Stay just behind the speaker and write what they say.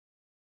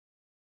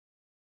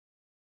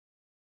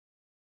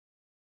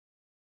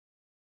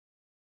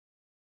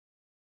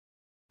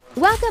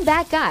Welcome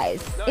back,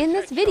 guys! In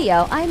this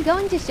video, I'm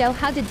going to show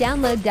how to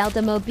download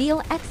Delta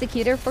Mobile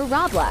Executor for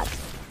Roblox.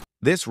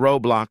 This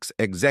Roblox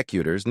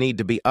Executors need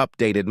to be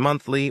updated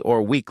monthly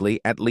or weekly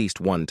at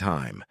least one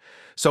time.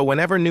 So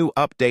whenever new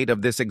update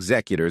of this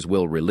Executors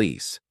will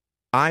release,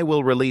 I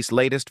will release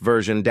latest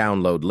version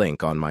download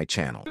link on my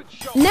channel.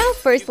 Now,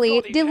 firstly,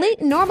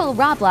 delete normal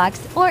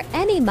Roblox or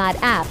any mod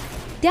app.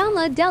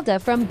 Download Delta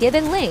from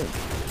given link.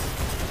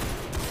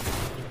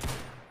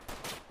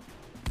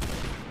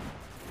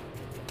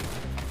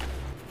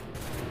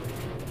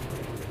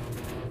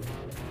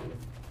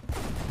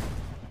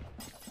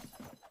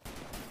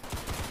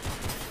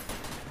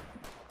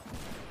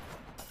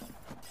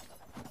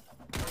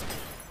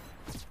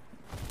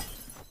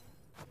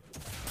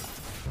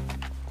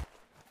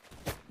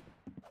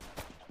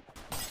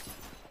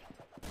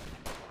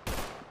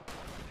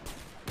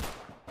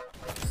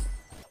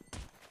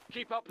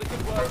 Keep up the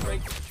good work,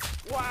 mate.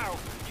 Wow,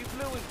 you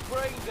blew his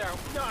brains out.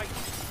 Nice.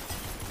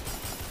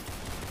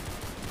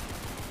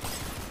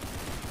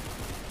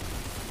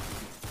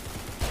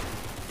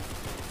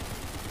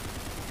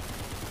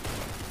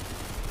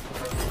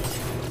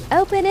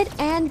 Open it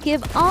and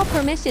give all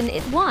permission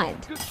it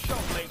wants. Good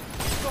shot, mate.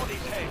 Got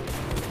his head.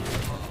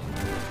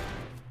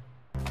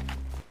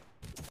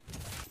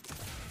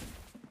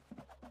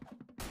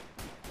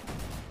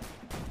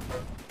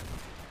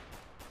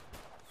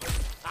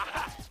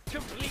 Aha!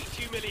 Complete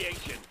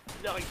humiliation.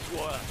 Nice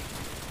work.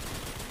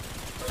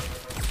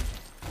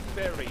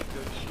 Very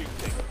good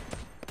shooting.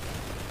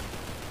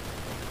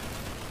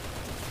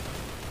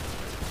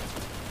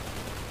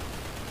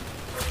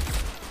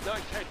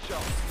 Nice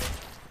headshot.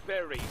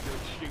 Very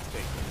good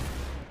shooting.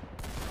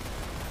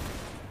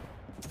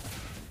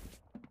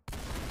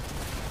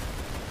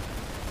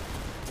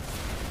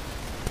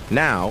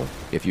 Now,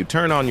 if you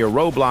turn on your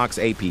Roblox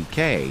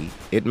APK,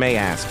 it may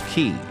ask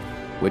key,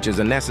 which is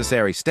a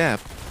necessary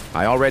step.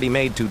 I already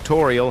made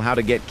tutorial how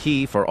to get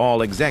key for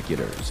all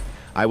Executors.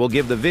 I will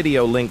give the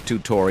video link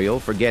tutorial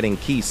for getting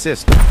key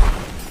system.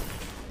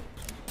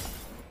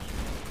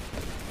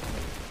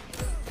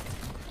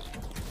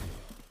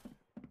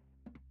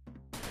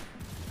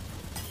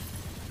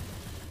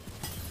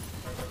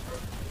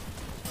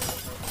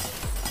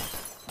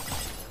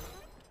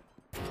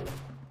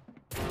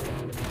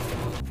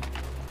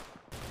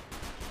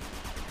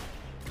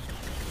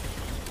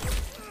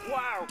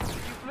 Wow,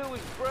 you blew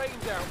his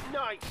brains out.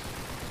 Nice.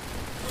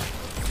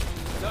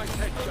 Nice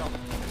headshot.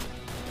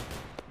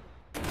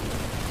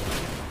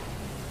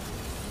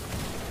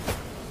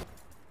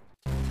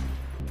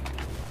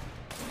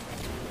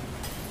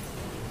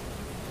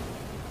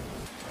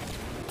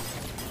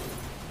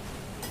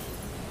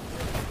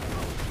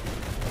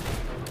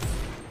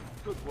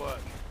 Good work.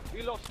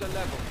 You lost a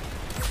level.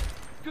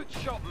 Good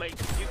shot, mate.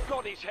 You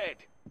got his head.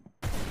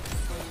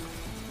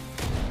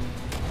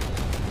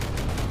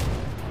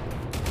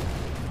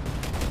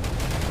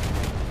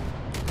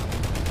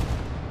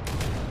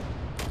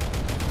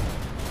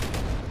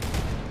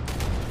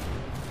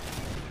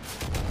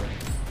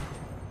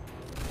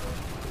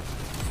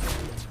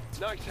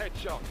 Nice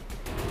headshot.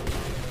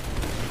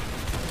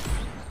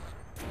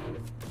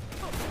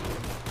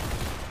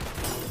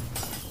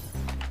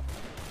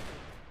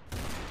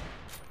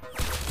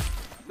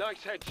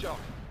 Nice headshot.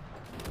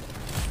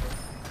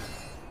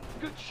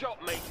 Good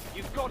shot, mate.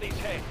 You've got his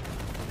head.